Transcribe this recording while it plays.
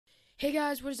Hey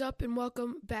guys, what is up and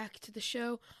welcome back to the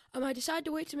show. I decided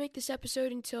to wait to make this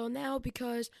episode until now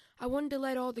because I wanted to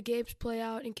let all the games play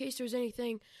out in case there was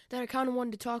anything that I kind of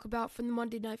wanted to talk about from the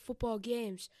Monday Night Football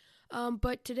games.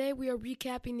 But today we are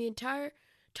recapping the entire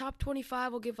top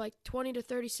 25. We'll give like 20 to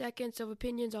 30 seconds of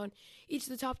opinions on each of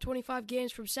the top 25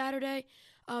 games from Saturday.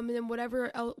 And then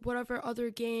whatever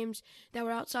other games that were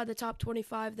outside the top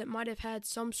 25 that might have had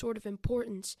some sort of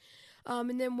importance.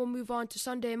 And then we'll move on to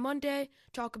Sunday and Monday,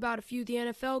 talk about a few of the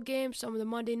NFL games, some of the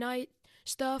Monday night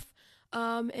stuff.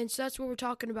 And so that's what we're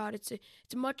talking about. It's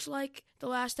much like the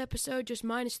last episode, just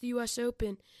minus the U.S.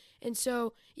 Open. And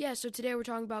so today we're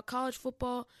talking about college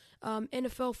football,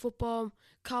 NFL football,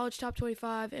 college top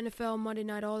 25, NFL, Monday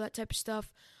night, all that type of stuff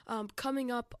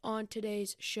coming up on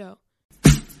today's show.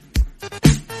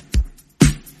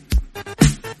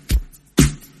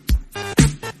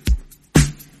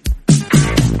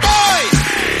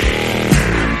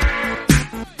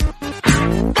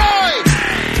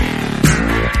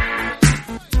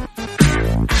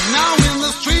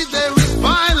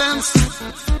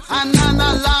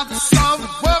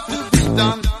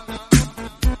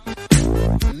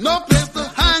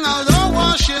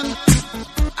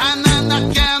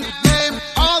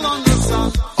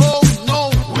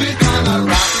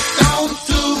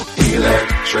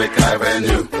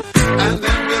 Avenue, and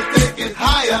then we'll take it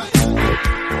higher.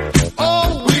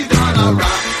 Oh, we're gonna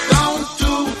rock down to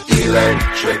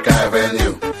Electric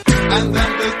Avenue, and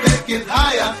then we'll take it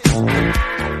higher.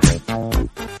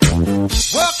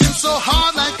 Working so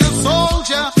hard like a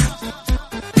soldier,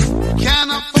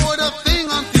 can't afford a thing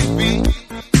on TV.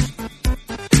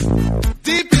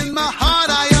 Deep in my heart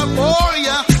I abhor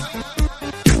ya.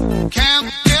 Can't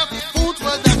get food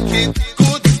for the kid.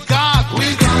 Good God,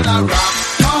 we're gonna rock.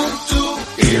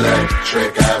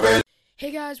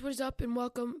 Hey guys, what is up and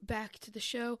welcome back to the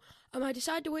show. I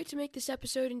decided to wait to make this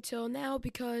episode until now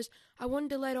because I wanted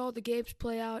to let all the games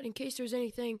play out in case there was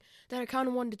anything that I kind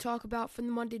of wanted to talk about from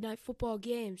the Monday Night Football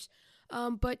games.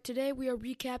 But today we are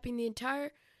recapping the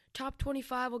entire top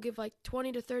 25. We'll give like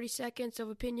 20 to 30 seconds of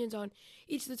opinions on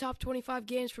each of the top 25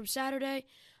 games from Saturday.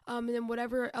 And then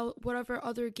whatever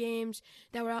other games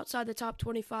that were outside the top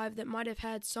 25 that might have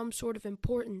had some sort of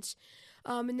importance.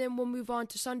 And then we'll move on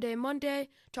to Sunday and Monday,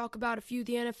 talk about a few of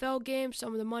the NFL games,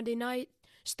 some of the Monday night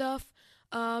stuff.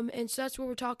 And so that's what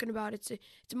we're talking about. It's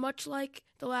much like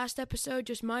the last episode,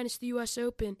 just minus the U.S.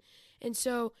 Open. And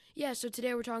so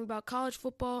today we're talking about college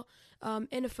football,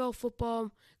 NFL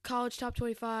football, college top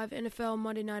 25, NFL,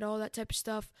 Monday night, all that type of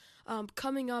stuff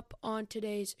coming up on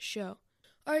today's show.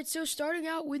 All right, so starting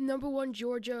out with number 1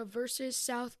 Georgia versus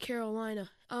South Carolina.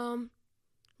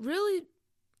 Really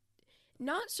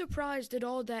not surprised at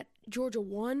all that Georgia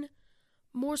won.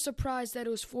 More surprised that it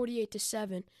was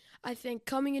 48-7. I think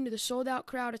coming into the sold-out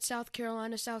crowd at South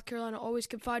Carolina always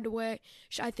can find a way.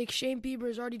 I think Shane Bieber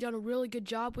has already done a really good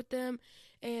job with them,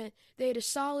 and they had a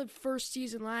solid first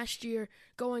season last year,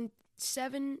 going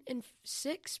 7-6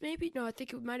 maybe. No, I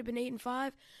think it might have been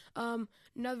 8-5.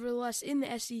 Nevertheless, in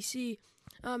the SEC.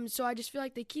 So I just feel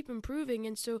like they keep improving,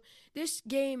 and so this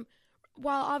game,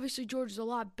 while obviously Georgia's a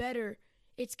lot better,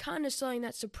 it's kind of something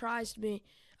that surprised me,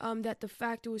 that the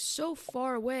fact it was so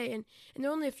far away, and they're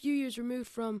only a few years removed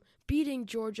from beating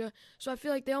Georgia, so I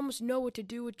feel like they almost know what to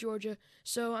do with Georgia.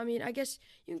 So, I mean, I guess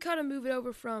you can kind of move it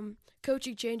over from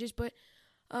coaching changes, but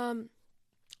I'm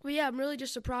really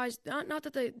just surprised, not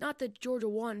that Georgia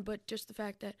won, but just the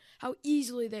fact that how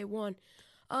easily they won.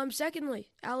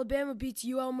 Secondly, Alabama beats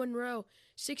UL Monroe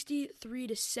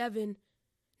 63-7.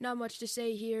 Not much to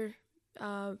say here.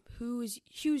 Who is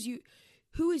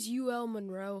UL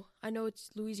Monroe? I know it's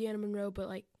Louisiana Monroe, but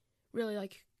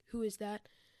really, who is that?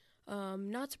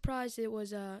 Not surprised it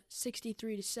was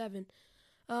 63-7.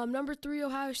 Number 3,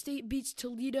 Ohio State beats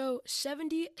Toledo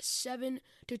 77-21.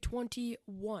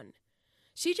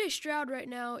 C.J. Stroud right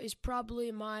now is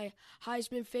probably my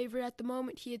Heisman favorite at the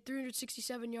moment. He had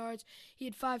 367 yards. He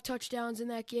had 5 touchdowns in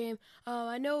that game.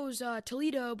 I know it was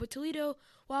Toledo, but Toledo,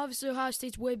 well, obviously Ohio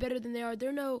State's way better than they are.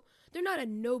 They're not a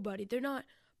nobody. They're not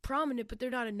prominent, but they're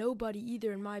not a nobody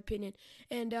either, in my opinion.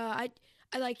 And I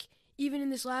like, even in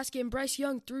this last game, Bryce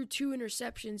Young threw 2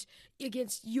 interceptions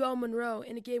against UL Monroe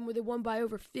in a game where they won by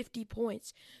over 50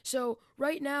 points. So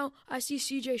right now, I see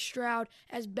C.J. Stroud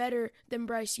as better than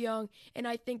Bryce Young, and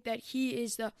I think that he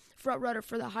is the front runner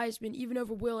for the Heisman, even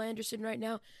over Will Anderson right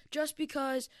now, just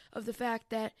because of the fact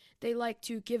that they like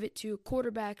to give it to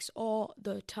quarterbacks all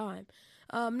the time.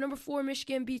 Number 4,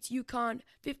 Michigan beats UConn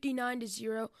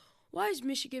 59-0. Why is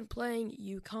Michigan playing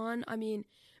UConn? I mean,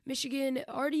 Michigan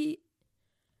already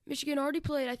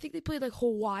played, I think they played like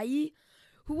Hawaii,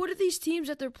 what are these teams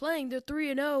that they're playing? They're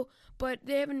 3-0, but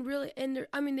they haven't really, and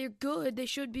they're good. They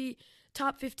should be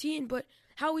top 15, but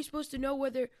how are we supposed to know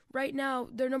whether right now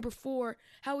they're number 4?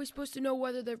 How are we supposed to know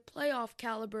whether they're playoff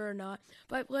caliber or not?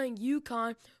 By playing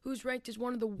UConn, who's ranked as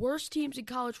one of the worst teams in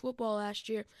college football last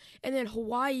year, and then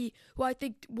Hawaii, who I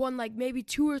think won like maybe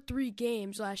 2 or 3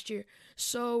 games last year.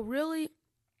 So really,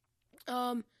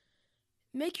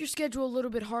 make your schedule a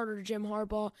little bit harder, Jim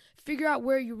Harbaugh. Figure out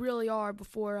where you really are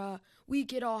before we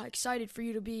get all excited for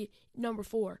you to be number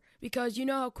 4, because you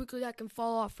know how quickly that can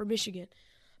fall off for Michigan.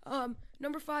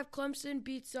 Number 5, Clemson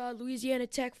beats Louisiana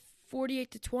Tech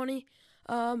 48-20.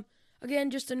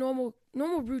 Again, just a normal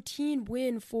routine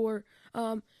win for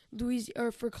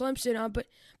for Clemson.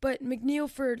 But McNeil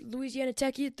for Louisiana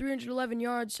Tech, he had 311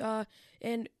 yards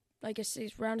and like I say,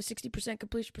 it's around a 60%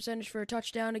 completion percentage for a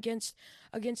touchdown against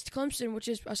Clemson, which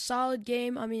is a solid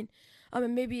game. I mean,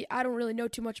 maybe I don't really know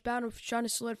too much about him. If he's trying to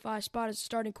solidify a spot as a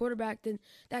starting quarterback, then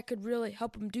that could really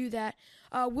help him do that.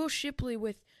 Will Shipley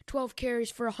with 12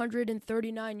 carries for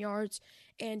 139 yards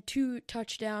and 2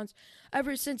 touchdowns.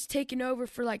 Ever since taking over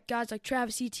for like guys like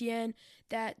Travis Etienne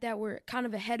that were kind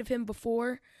of ahead of him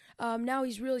before, now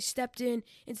he's really stepped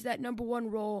into that number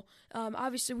 1 role.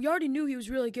 Obviously, we already knew he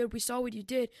was really good. We saw what he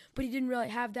did, but he didn't really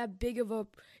have that big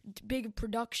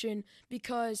production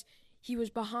because he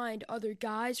was behind other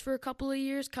guys for a couple of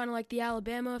years, kind of like the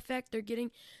Alabama effect. They're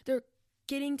getting to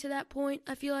that point.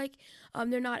 I feel like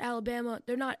they're not Alabama.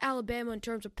 They're not Alabama in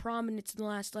terms of prominence in the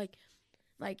last like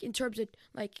in terms of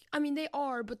they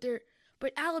are, but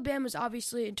Alabama's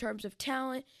obviously in terms of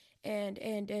talent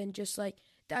and just like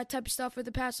that type of stuff for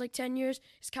the past 10 years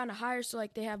is kind of higher, so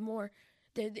like they have more.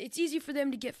 It's easy for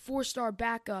them to get 4-star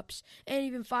backups and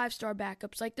even 5-star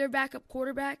backups. Like their backup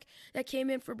quarterback that came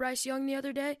in for Bryce Young the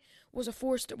other day was a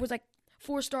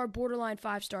 4-star borderline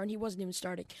 5-star, and he wasn't even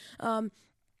starting.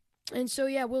 And so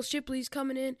yeah, Will Shipley's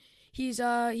coming in.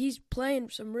 He's playing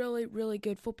some really, really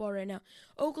good football right now.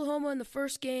 Oklahoma in the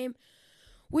first game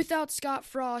without Scott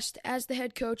Frost as the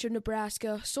head coach of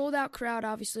Nebraska. Sold out crowd,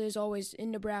 obviously, as always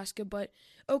in Nebraska, but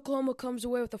Oklahoma comes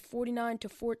away with a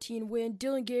 49-14 win.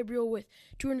 Dylan Gabriel with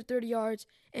 230 yards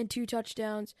and 2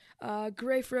 touchdowns.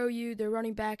 Gray for OU, their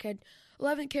running back, had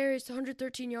 11 carries,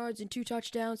 113 yards and 2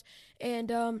 touchdowns. And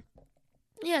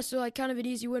so like kind of an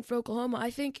easy win for Oklahoma.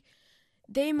 I think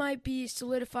they might be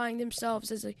solidifying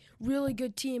themselves as a really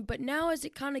good team, but now as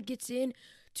it kind of gets in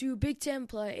to Big Ten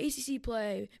play, ACC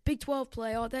play, Big 12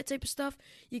 play, all that type of stuff,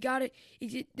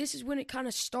 this is when it kind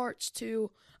of starts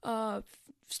to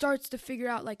figure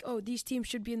out like, oh, these teams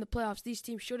should be in the playoffs, these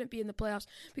teams shouldn't be in the playoffs,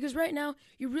 because right now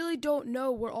you really don't know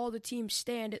where all the teams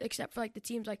stand except for like the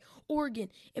teams like Oregon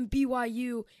and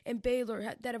BYU and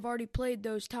Baylor that have already played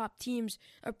those top teams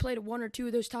or played 1 or 2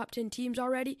 of those top 10 teams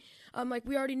already. Like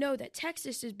we already know that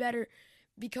Texas is better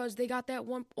because they got that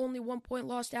only 1 point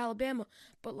loss to Alabama.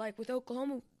 But like with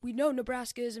Oklahoma, we know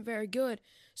Nebraska isn't very good.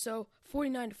 So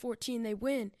 49-14 they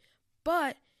win.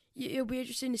 But it'll be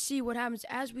interesting to see what happens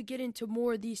as we get into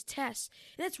more of these tests.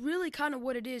 And that's really kind of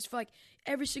what it is for like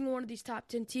every single one of these top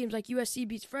 10 teams. Like USC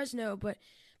beats Fresno, but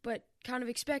kind of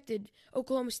expected.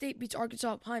 Oklahoma State beats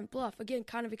Arkansas Pine Bluff. Again,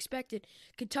 kind of expected.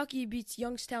 Kentucky beats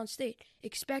Youngstown State.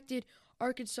 Expected.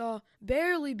 Arkansas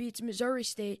barely beats Missouri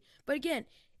State. But again,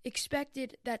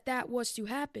 expected that was to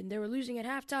happen. They were losing at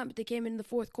halftime, but they came in the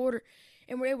fourth quarter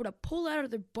and were able to pull out of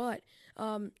their butt.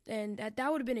 And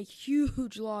that would have been a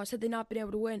huge loss had they not been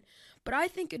able to win. But I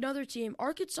think another team,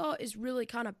 Arkansas, is really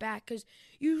kind of back because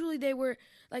usually they were,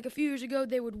 like a few years ago,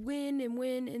 they would win,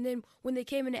 and then when they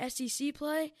came into SEC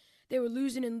play, they were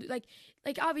losing, and like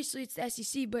obviously it's the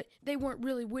SEC, but they weren't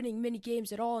really winning many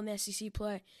games at all in the SEC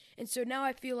play. And so now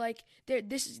I feel like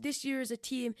this year is a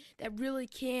team that really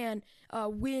can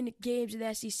win games in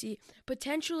the SEC,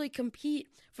 potentially compete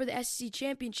for the SEC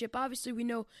championship. Obviously, we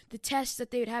know the tests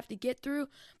that they would have to get through,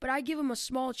 but I give them a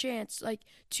small chance,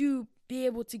 to be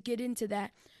able to get into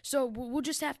that. So we'll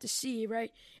just have to see,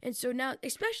 right? And so now,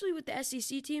 especially with the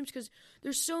SEC teams, because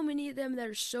there's so many of them that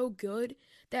are so good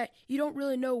that you don't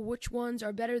really know which ones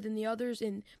are better than the others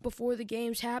before the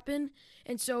games happen.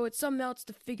 And so it's something else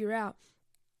to figure out.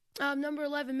 Number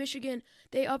 11, Michigan,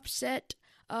 they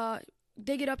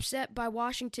get upset by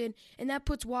Washington, and that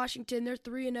puts Washington, they're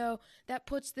 3-0. That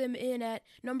puts them in at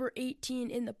number 18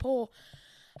 in the poll.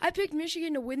 I picked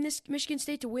Michigan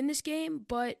State to win this game,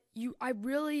 but I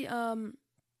really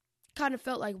kind of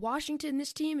felt like Washington,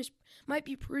 this team might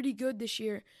be pretty good this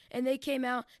year. And they came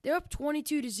out, they're up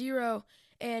 22-0,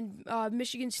 and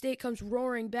Michigan State comes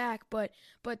roaring back, but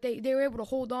they were able to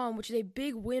hold on, which is a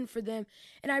big win for them.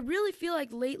 And I really feel like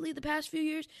lately, the past few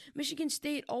years, Michigan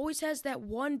State always has that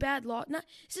one bad loss.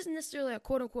 This isn't necessarily a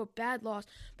quote-unquote bad loss,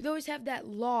 but they always have that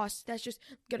loss that's just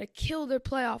going to kill their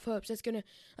playoff hopes, that's going to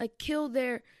like kill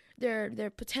their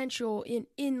potential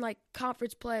in like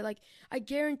conference play. Like, I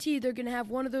guarantee they're going to have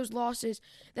one of those losses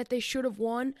that they should have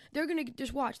won. They're going to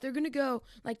just watch. They're going to go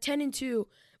like 10-2,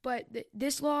 but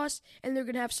this loss, and they're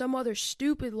going to have some other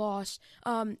stupid loss,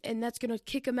 and that's going to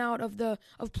kick them out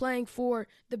of playing for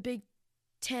the Big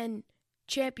Ten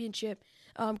championship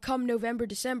come November,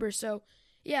 December. So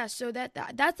yeah, so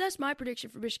that's my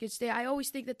prediction for Michigan State. I always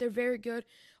think that they're very good,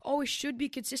 always should be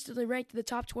consistently ranked in the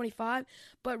top 25,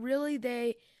 but really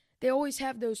they always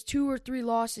have those 2 or 3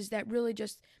 losses that really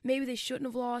just maybe they shouldn't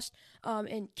have lost,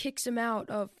 and kicks them out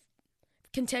of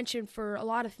contention for a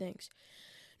lot of things.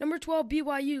 Number 12,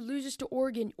 BYU loses to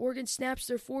Oregon. Oregon snaps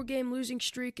their 4-game losing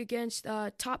streak against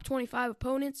top 25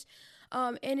 opponents.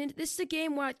 This is a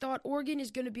game where I thought Oregon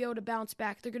is going to be able to bounce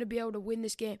back. They're going to be able to win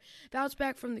this game. Bounce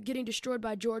back from getting destroyed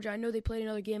by Georgia. I know they played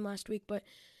another game last week, but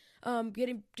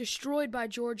getting destroyed by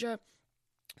Georgia,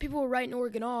 people were writing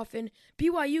Oregon off. And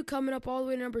BYU coming up all the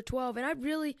way to number 12. And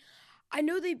I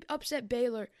know they upset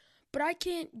Baylor, but I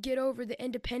can't get over the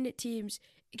independent teams,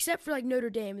 except for like Notre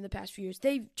Dame in the past few years.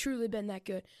 They've truly been that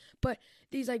good. But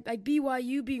these like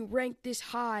BYU being ranked this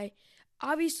high,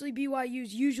 obviously BYU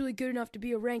is usually good enough to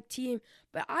be a ranked team,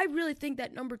 but I really think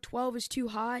that number 12 is too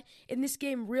high, and this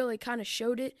game really kind of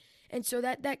showed it. And so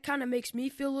that kind of makes me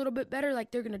feel a little bit better,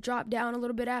 like they're going to drop down a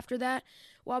little bit after that.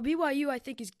 While BYU, I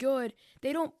think, is good,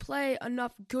 they don't play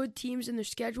enough good teams in their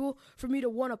schedule for me to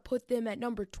want to put them at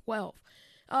number 12.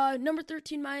 Number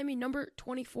 13, Miami. Number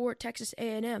 24, Texas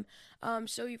A&M.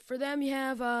 So for them, you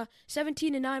have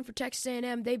 17-9 for Texas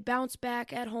A&M. They bounce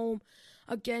back at home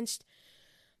against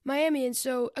Miami. And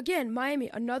so, again, Miami,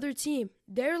 another team.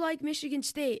 They're like Michigan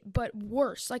State, but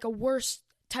worse, like a worse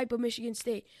type of Michigan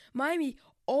State. Miami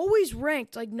always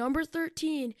ranked like number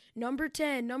 13, number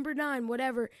 10, number 9,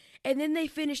 whatever, and then they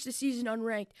finish the season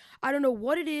unranked. I don't know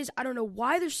what it is. I don't know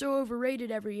why they're so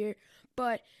overrated every year,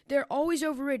 but they're always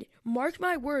overrated. Mark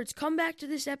my words, come back to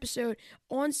this episode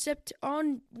on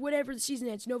whatever the season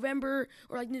ends, November,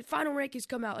 or like the final rankings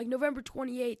come out, like November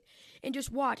 28th, and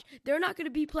just watch. They're not going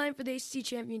to be playing for the ACC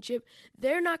championship.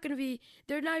 They're not even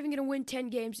going to win 10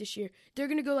 games this year. They're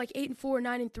going to go like 8-4,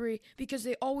 9-3, because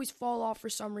they always fall off for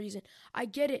some reason. I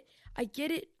get it,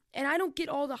 and I don't get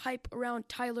all the hype around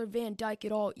Tyler Van Dyke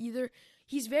at all either.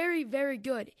 He's very, very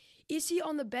good. Is he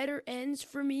on the better ends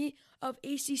for me of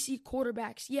ACC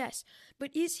quarterbacks? Yes.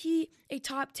 But is he a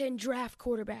top 10 draft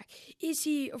quarterback? Is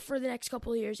he for the next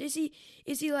couple of years? Is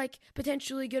he like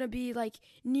potentially going to be like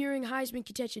nearing Heisman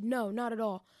contention? No, not at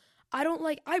all.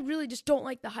 I really just don't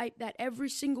like the hype that every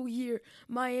single year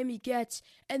Miami gets,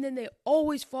 and then they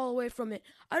always fall away from it.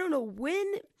 I don't know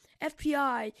when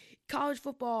FPI, college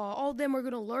football, all of them are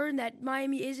going to learn that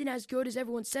Miami isn't as good as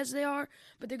everyone says they are,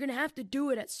 but they're going to have to do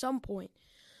it at some point.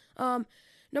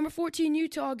 Number 14,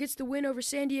 Utah gets the win over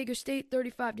San Diego State,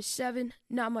 35-7.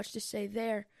 Not much to say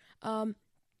there.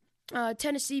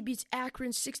 Tennessee beats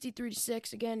Akron,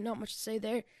 63-6. Again, not much to say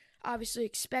there. Obviously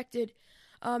expected.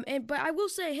 But I will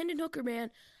say, Hendon Hooker, man,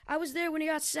 I was there when he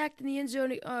got sacked in the end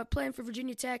zone playing for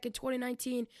Virginia Tech in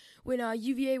 2019 when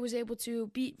UVA was able to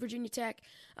beat Virginia Tech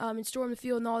and storm the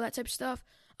field and all that type of stuff.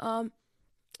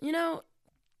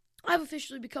 I've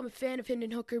officially become a fan of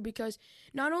Hendon Hooker because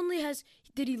not only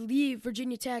did he leave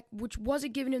Virginia Tech, which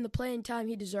wasn't giving him the playing time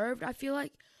he deserved, I feel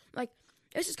like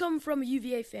this is coming from a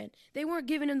UVA fan. They weren't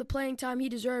giving him the playing time he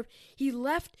deserved. He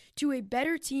left to a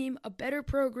better team, a better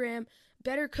program,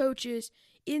 better coaches,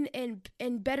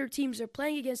 and better teams they're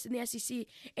playing against in the SEC,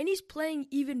 and he's playing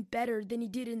even better than he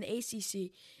did in the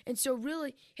ACC. And so,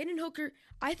 really, Hendon Hooker,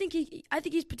 I think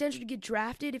he's potential to get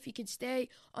drafted if he can stay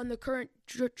on the current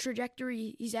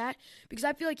trajectory he's at, because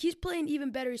I feel like he's playing even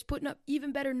better. He's putting up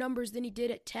even better numbers than he did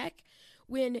at Tech,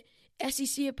 when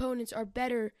SEC opponents are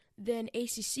better than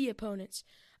ACC opponents.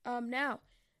 Now,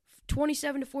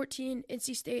 27-14,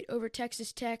 NC State over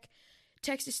Texas Tech.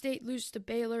 Texas State loses to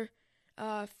Baylor.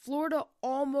 Florida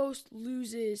almost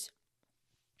loses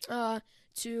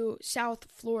to South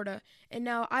Florida. And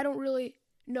now I don't really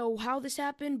know how this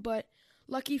happened, but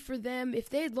lucky for them, if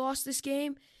they had lost this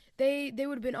game, they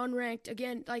would have been unranked.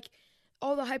 Again, like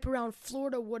all the hype around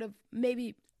Florida would have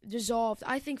maybe dissolved.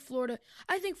 I think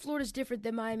Florida's different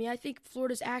than Miami. I think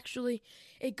Florida's actually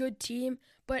a good team.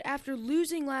 But after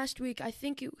losing last week,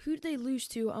 who did they lose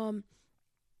to?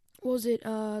 What was it?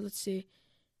 Let's see.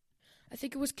 I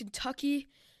think it was Kentucky.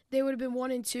 They would have been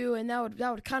 1-2, and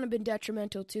that would kind of been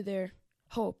detrimental to their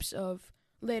hopes of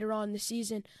later on in the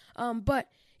season. But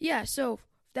yeah, so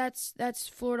that's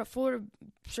Florida. Florida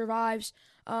survives.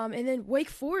 And then Wake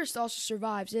Forest also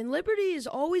survives. And Liberty is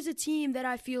always a team that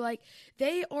I feel like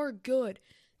they are good.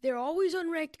 They're always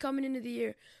unranked coming into the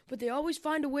year, but they always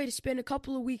find a way to spend a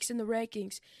couple of weeks in the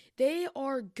rankings. They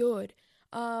are good.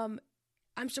 I'm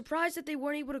surprised that they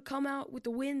weren't able to come out with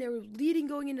the win. They were leading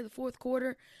going into the fourth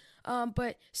quarter.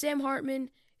 But Sam Hartman,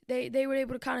 they were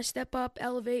able to kind of step up,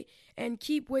 elevate, and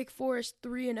keep Wake Forest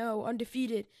 3-0,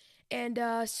 undefeated. And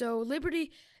so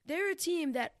Liberty, they're a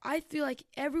team that I feel like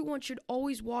everyone should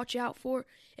always watch out for.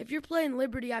 If you're playing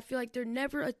Liberty, I feel like they're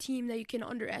never a team that you can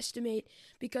underestimate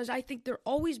because I think they're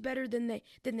always better than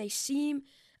they seem.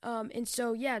 And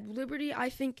so, yeah, Liberty, I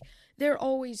think they're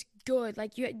always good.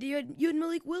 Like you had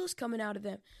Malik Willis coming out of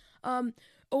them.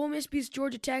 Ole Miss beats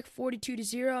Georgia Tech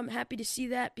 42-0. I'm happy to see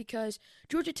that because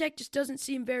Georgia Tech just doesn't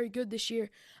seem very good this year.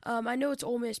 I know it's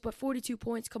Ole Miss, but 42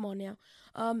 points, come on now.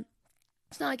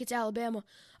 It's not like it's Alabama.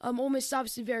 Ole Miss is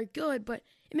obviously very good, but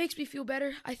it makes me feel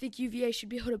better. I think UVA should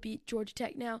be able to beat Georgia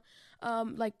Tech now,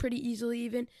 like pretty easily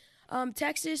even.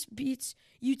 Texas beats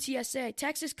UTSA.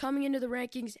 Texas coming into the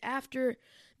rankings after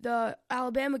the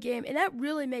Alabama game, and that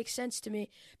really makes sense to me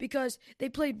because they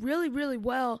played really, really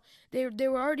well. They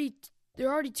were already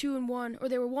 2-1, or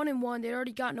they were 1-1. They'd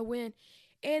already gotten a win,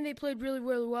 and they played really,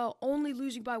 really well, only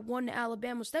losing by 1 to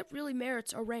Alabama. So that really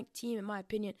merits a ranked team, in my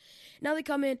opinion. Now they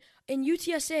come in, and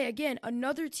UTSA, again,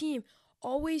 another team,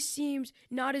 always seems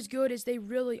not as good as they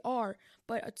really are.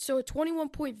 But so a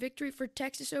 21-point victory for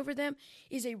Texas over them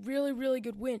is a really, really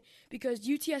good win because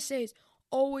UTSA is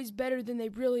always better than they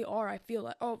really are, I feel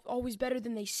like. Always better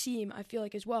than they seem, I feel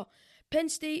like, as well. Penn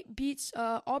State beats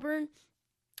Auburn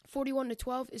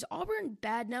 41-12. Is Auburn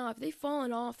bad now? Have they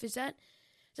fallen off? Is that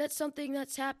something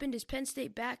that's happened? Is Penn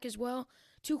State back as well?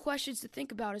 Two questions to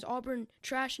think about. Is Auburn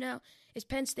trash now? Is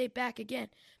Penn State back again?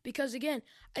 Because, again,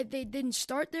 they didn't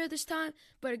start there this time.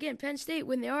 But, again, Penn State,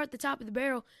 when they are at the top of the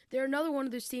barrel, they're another one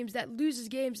of those teams that loses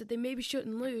games that they maybe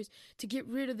shouldn't lose to get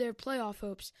rid of their playoff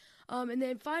hopes. And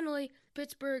then, finally,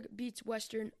 Pittsburgh beats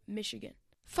Western Michigan.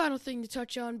 Final thing to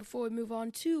touch on before we move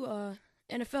on to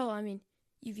NFL,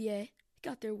 UVA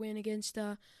got their win against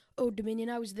Old Dominion.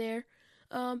 I was there.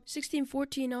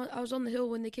 16-14, I was on the hill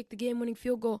when they kicked the game-winning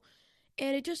field goal.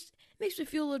 And it just makes me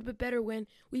feel a little bit better when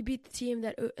we beat the team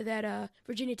that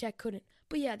Virginia Tech couldn't.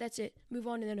 But yeah, that's it. Move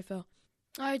on to the NFL.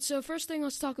 All right, so first thing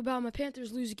let's talk about, my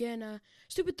Panthers lose again.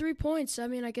 Stupid 3 points.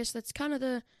 I guess that's kind of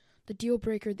the deal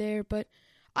breaker there. But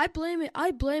I blame it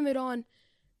on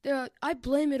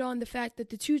the fact that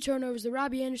the 2 turnovers, the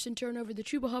Robbie Anderson turnover, the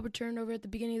Chuba Hubbard turnover at the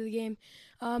beginning of the game,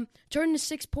 turned into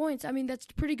 6 points. That's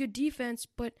pretty good defense,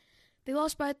 but they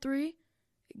lost by 3,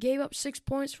 gave up 6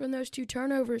 points from those 2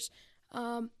 turnovers.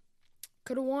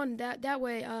 Could have won that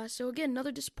way. So, again,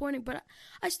 another disappointing. But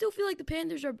I still feel like the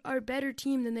Panthers are a better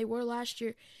team than they were last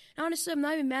year. And honestly, I'm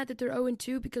not even mad that they're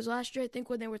 0-2 because last year I think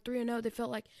when they were 3-0, they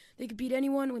felt like they could beat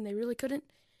anyone when they really couldn't.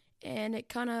 And they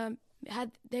kind of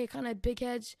had big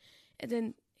heads and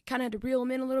then kind of had to reel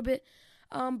them in a little bit.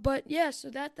 But, yeah, so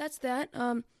that's that.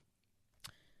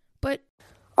 But,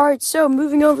 all right, so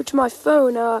moving over to my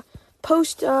phone,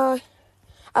 post, I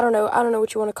don't know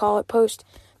what you want to call it, post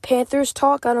Panthers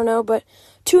talk, I don't know, but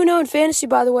 2-0 in fantasy,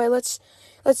 by the way. Let's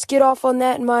get off on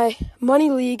that in my money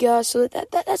league. So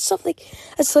that's something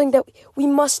that we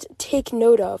must take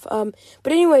note of.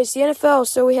 But anyways, the NFL.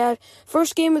 So we had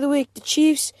first game of the week. The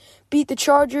Chiefs beat the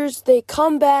Chargers. They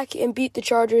come back and beat the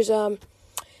Chargers.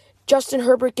 Justin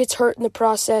Herbert gets hurt in the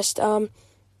process.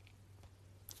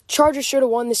 Chargers should have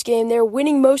won this game. They were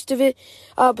winning most of it,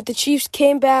 but the Chiefs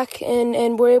came back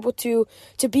and were able to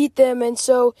beat them. And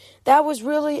so that was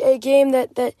really a game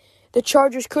that the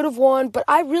Chargers could have won. But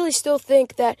I really still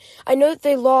think that, I know that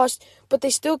they lost, but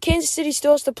Kansas City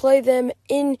still has to play them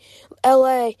in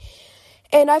L.A.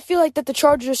 And I feel like that the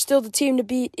Chargers are still the team to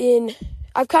beat in.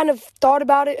 I've kind of thought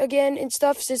about it again and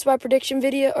stuff since my prediction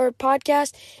video or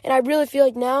podcast, and I really feel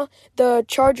like now the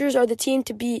Chargers are the team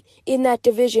to beat in that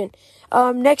division.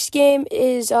 Next game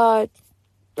is,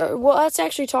 let's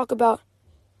actually talk about.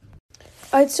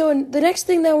 All right, so the next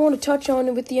thing that I want to touch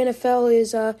on with the NFL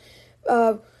is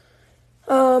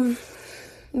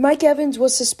Mike Evans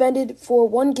was suspended for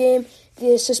 1 game.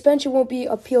 The suspension won't be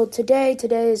appealed today.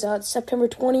 Today is September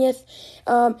 20th,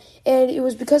 and it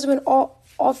was because of an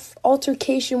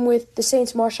altercation with the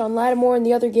Saints' Marshawn Lattimore in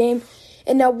the other game.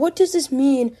 And now, what does this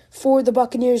mean for the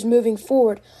Buccaneers moving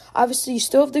forward? Obviously, you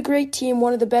still have the great team,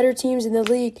 one of the better teams in the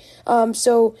league,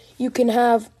 so you can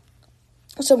have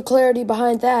some clarity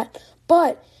behind that.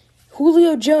 But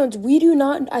Julio Jones, we do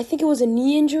not, I think it was a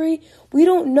knee injury. We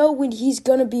don't know when he's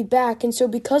going to be back. And so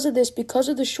because of this, because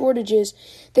of the shortages,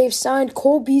 they've signed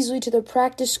Cole Beasley to the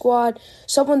practice squad,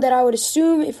 someone that I would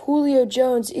assume if Julio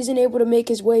Jones isn't able to make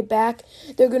his way back,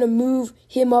 they're going to move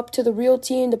him up to the real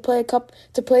team to play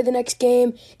the next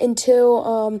game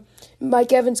until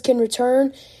Mike Evans can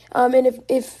return. And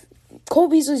if Cole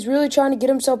Beasley's really trying to get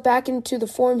himself back into the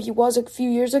form he was a few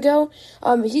years ago,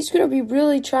 he's going to be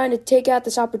really trying to take out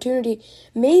this opportunity,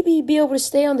 maybe be able to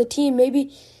stay on the team,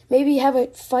 maybe have a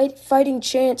fighting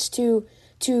chance to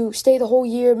stay the whole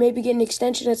year, maybe get an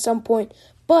extension at some point.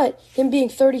 But him being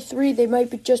 33, they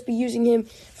might just be using him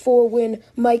for when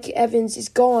Mike Evans is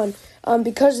gone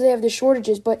because they have the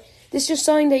shortages. But this is just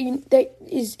something that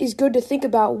is good to think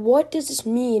about. What does this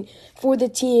mean for the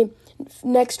team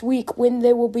next week when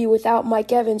they will be without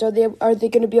Mike Evans? Are they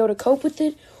going to be able to cope with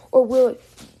it, or will it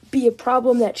be a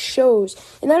problem that shows?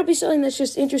 And that'll be something that's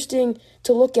just interesting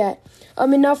to look at.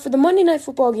 And now for the Monday Night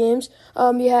Football games,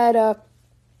 you had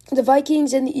the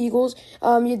Vikings and the Eagles.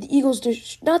 You had the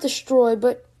Eagles not destroy,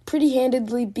 but pretty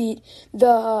handedly beat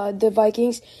the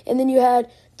Vikings. And then you had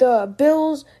the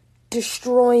Bills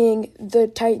destroying the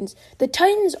Titans. Are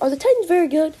the Titans very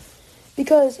good?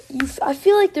 Because I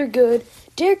feel like they're good.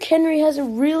 Derrick Henry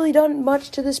hasn't really done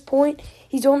much to this point.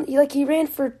 He ran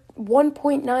for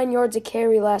 1.9 yards a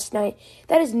carry last night.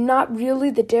 That is not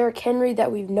really the Derrick Henry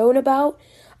that we've known about,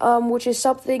 which is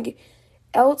something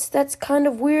else that's kind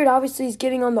of weird. Obviously, he's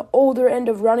getting on the older end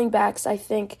of running backs, I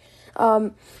think.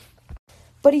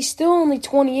 But he's still only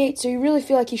 28, so you really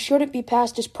feel like he shouldn't be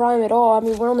past his prime at all. I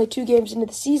mean, we're only 2 games into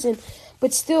the season,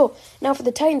 but still. Now for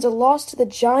the Titans, a loss to the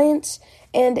Giants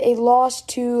and a loss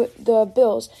to the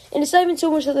Bills. And it's not even so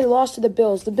much that they lost to the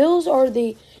Bills. The Bills are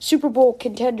the Super Bowl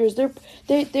contenders.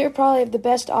 They're probably have the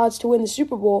best odds to win the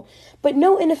Super Bowl. But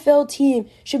no NFL team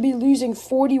should be losing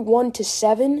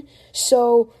 41-7.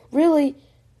 So really,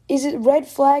 is it red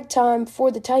flag time for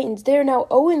the Titans? They're now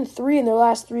 0-3 in their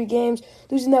last 3 games,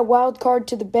 losing that wild card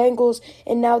to the Bengals,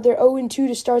 and now they're 0-2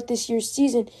 to start this year's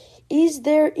season. Is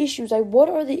there issues? Like, what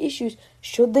are the issues?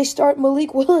 Should they start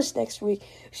Malik Willis next week?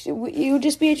 It would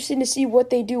just be interesting to see what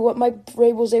they do, what Mike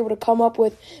Vrabel's able to come up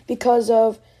with because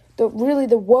of the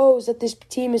woes that this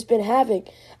team has been having.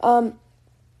 And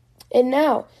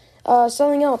now,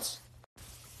 something else.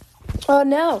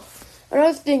 Now,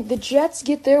 another thing, the Jets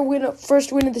get their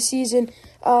first win of the season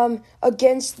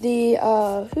against the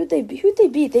who'd they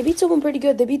beat? They beat someone pretty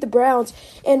good. They beat the Browns,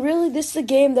 and really this is a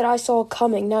game that I saw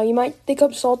coming. Now you might think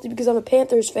I'm salty because I'm a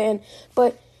Panthers fan,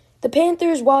 but the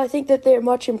Panthers, while I think that they're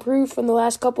much improved from the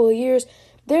last couple of years,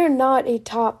 they're not a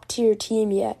top tier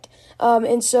team yet.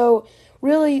 And so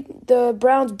really the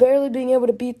Browns barely being able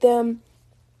to beat them,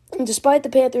 and despite the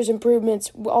Panthers'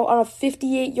 improvements on a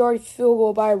 58-yard field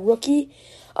goal by a rookie,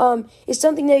 is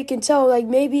something that you can tell, like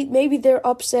maybe they're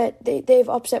upset, they have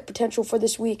upset potential for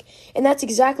this week. And that's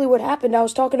exactly what happened. I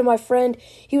was talking to my friend,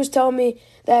 he was telling me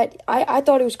that I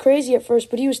thought it was crazy at first,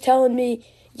 but he was telling me,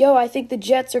 I think the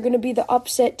Jets are going to be the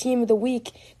upset team of the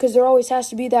week because there always has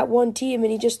to be that one team,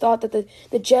 and he just thought that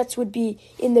the Jets would be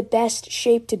in the best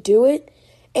shape to do it.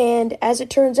 And as it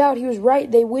turns out, he was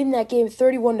right. They win that game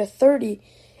 31-30.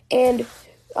 And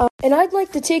I'd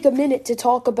like to take a minute to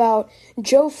talk about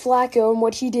Joe Flacco and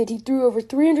what he did. He threw over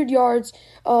 300 yards,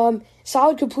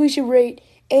 solid completion rate,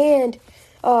 and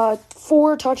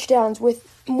 4 touchdowns with,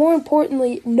 more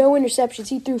importantly, no interceptions.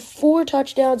 He threw 4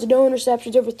 touchdowns and no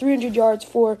interceptions, over 300 yards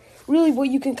for really what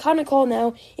you can kind of call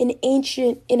now an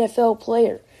ancient NFL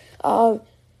player,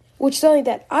 which is something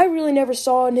that I really never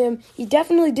saw in him. He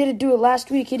definitely didn't do it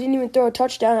last week. He didn't even throw a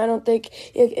touchdown, I don't think,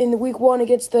 in the week 1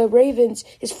 against the Ravens,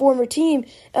 his former team.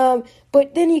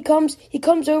 But then he comes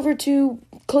over to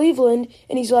Cleveland,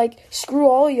 and he's like, screw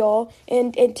all y'all,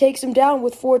 and takes them down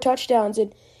with 4 touchdowns.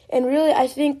 And really, I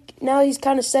think now he's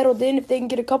kind of settled in. If they can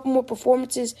get a couple more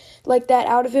performances like that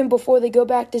out of him before they go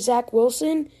back to Zach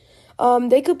Wilson,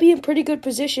 they could be in pretty good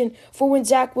position for when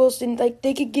Zach Wilson,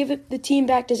 they could give the team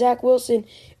back to Zach Wilson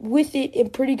with it in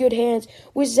pretty good hands,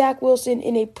 with Zach Wilson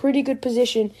in a pretty good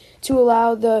position to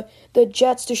allow the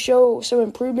Jets to show some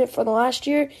improvement from the last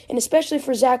year, and especially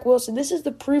for Zach Wilson. This is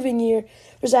the proving year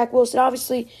for Zach Wilson.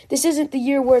 Obviously, this isn't the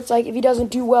year where it's like if he doesn't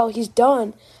do well, he's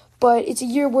done. But it's a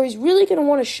year where he's really going to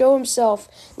want to show himself,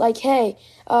 like, hey,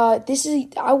 I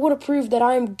want to prove that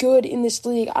I'm good in this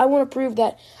league. I want to prove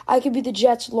that I could be the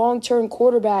Jets' long-term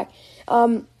quarterback.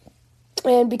 And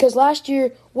And because last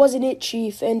year wasn't it,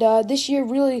 Chief, and this year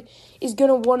really is going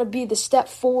to want to be the step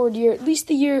forward year, at least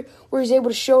the year where he's able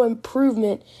to show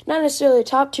improvement. Not necessarily a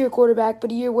top-tier quarterback,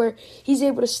 but a year where he's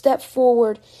able to step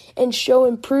forward and show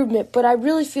improvement. But I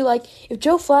really feel like if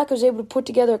Joe Flacco is able to put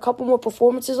together a couple more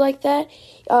performances like that,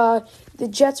 the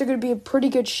Jets are going to be in pretty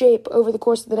good shape over the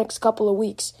course of the next couple of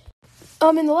weeks.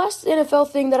 And the last NFL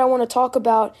thing that I want to talk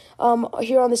about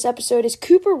here on this episode is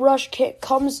Cooper Rush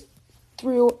comes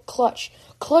through clutch.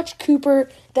 Clutch Cooper,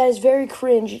 that is very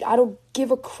cringe. I don't give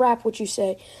a crap what you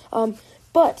say.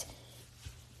 But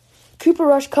Cooper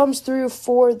Rush comes through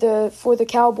for the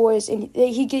Cowboys, and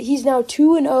he's now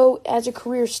 2-0 as a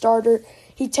career starter.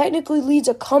 He technically leads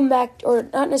a comeback, or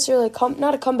not necessarily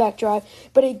not a comeback drive,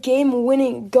 but a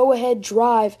game-winning go-ahead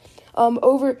drive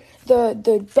over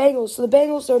the Bengals. So the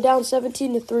Bengals are down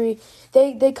 17-3.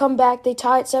 They come back. They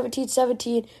tie it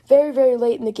 17-17 very, very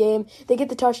late in the game. They get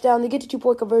the touchdown. They get the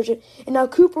two-point conversion. And now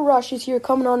Cooper Rush is here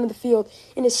coming onto the field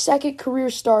in his second career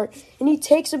start. And he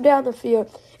takes him down the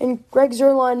field. And Greg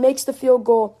Zuerlein makes the field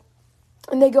goal.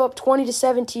 And they go up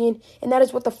 20-17. And that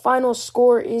is what the final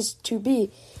score is to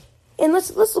be. And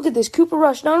let's look at this. Cooper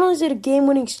Rush, not only is it a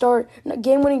game-winning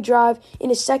drive in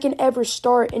his second ever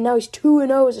start, and now he's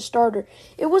 2-0 as a starter.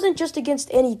 It wasn't just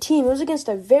against any team. It was against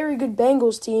a very good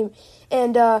Bengals team.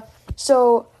 And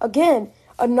so, again,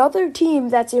 another team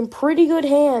that's in pretty good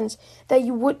hands that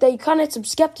you kind of had some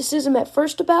skepticism at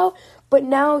first about, but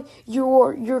now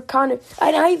you're kind of,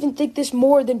 and I even think this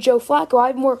more than Joe Flacco. I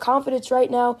have more confidence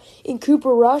right now in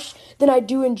Cooper Rush than I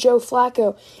do in Joe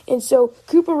Flacco. And so,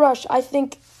 Cooper Rush,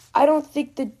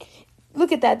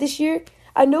 look at that this year.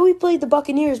 I know he played the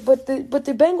Buccaneers, but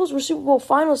the Bengals were Super Bowl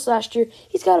finalists last year.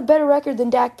 He's got a better record than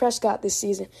Dak Prescott this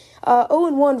season.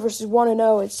 0-1 versus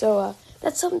 1-0, and so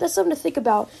that's something to think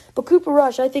about. But Cooper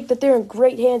Rush, I think that they're in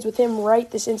great hands with him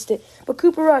right this instant. But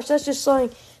Cooper Rush, that's just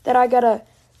something that I gotta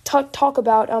talk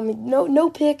about. No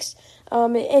picks.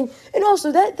 And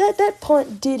also that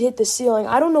punt did hit the ceiling.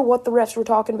 I don't know what the refs were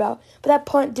talking about, but that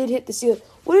punt did hit the ceiling.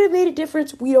 Would it have made a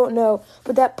difference? We don't know,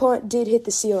 but that punt did hit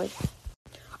the ceiling.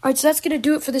 All right, so that's going to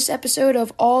do it for this episode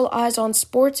of All Eyes on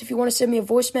Sports. If you want to send me a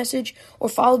voice message or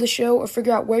follow the show or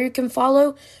figure out where you can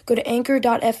follow, go to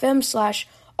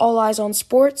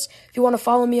anchor.fm/alleyesonsports. If you want to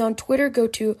follow me on Twitter, go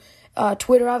to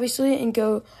Twitter, obviously, and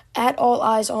go at All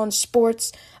Eyes on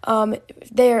Sports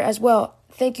there as well.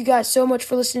 Thank you guys so much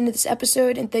for listening to this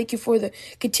episode, and thank you for the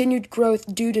continued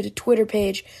growth due to the Twitter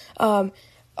page on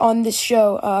this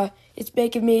show. It's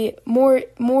making me more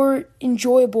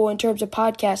enjoyable in terms of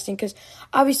podcasting because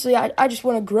obviously I just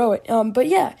want to grow it. But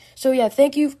yeah,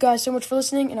 thank you guys so much for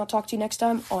listening, and I'll talk to you next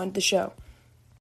time on the show.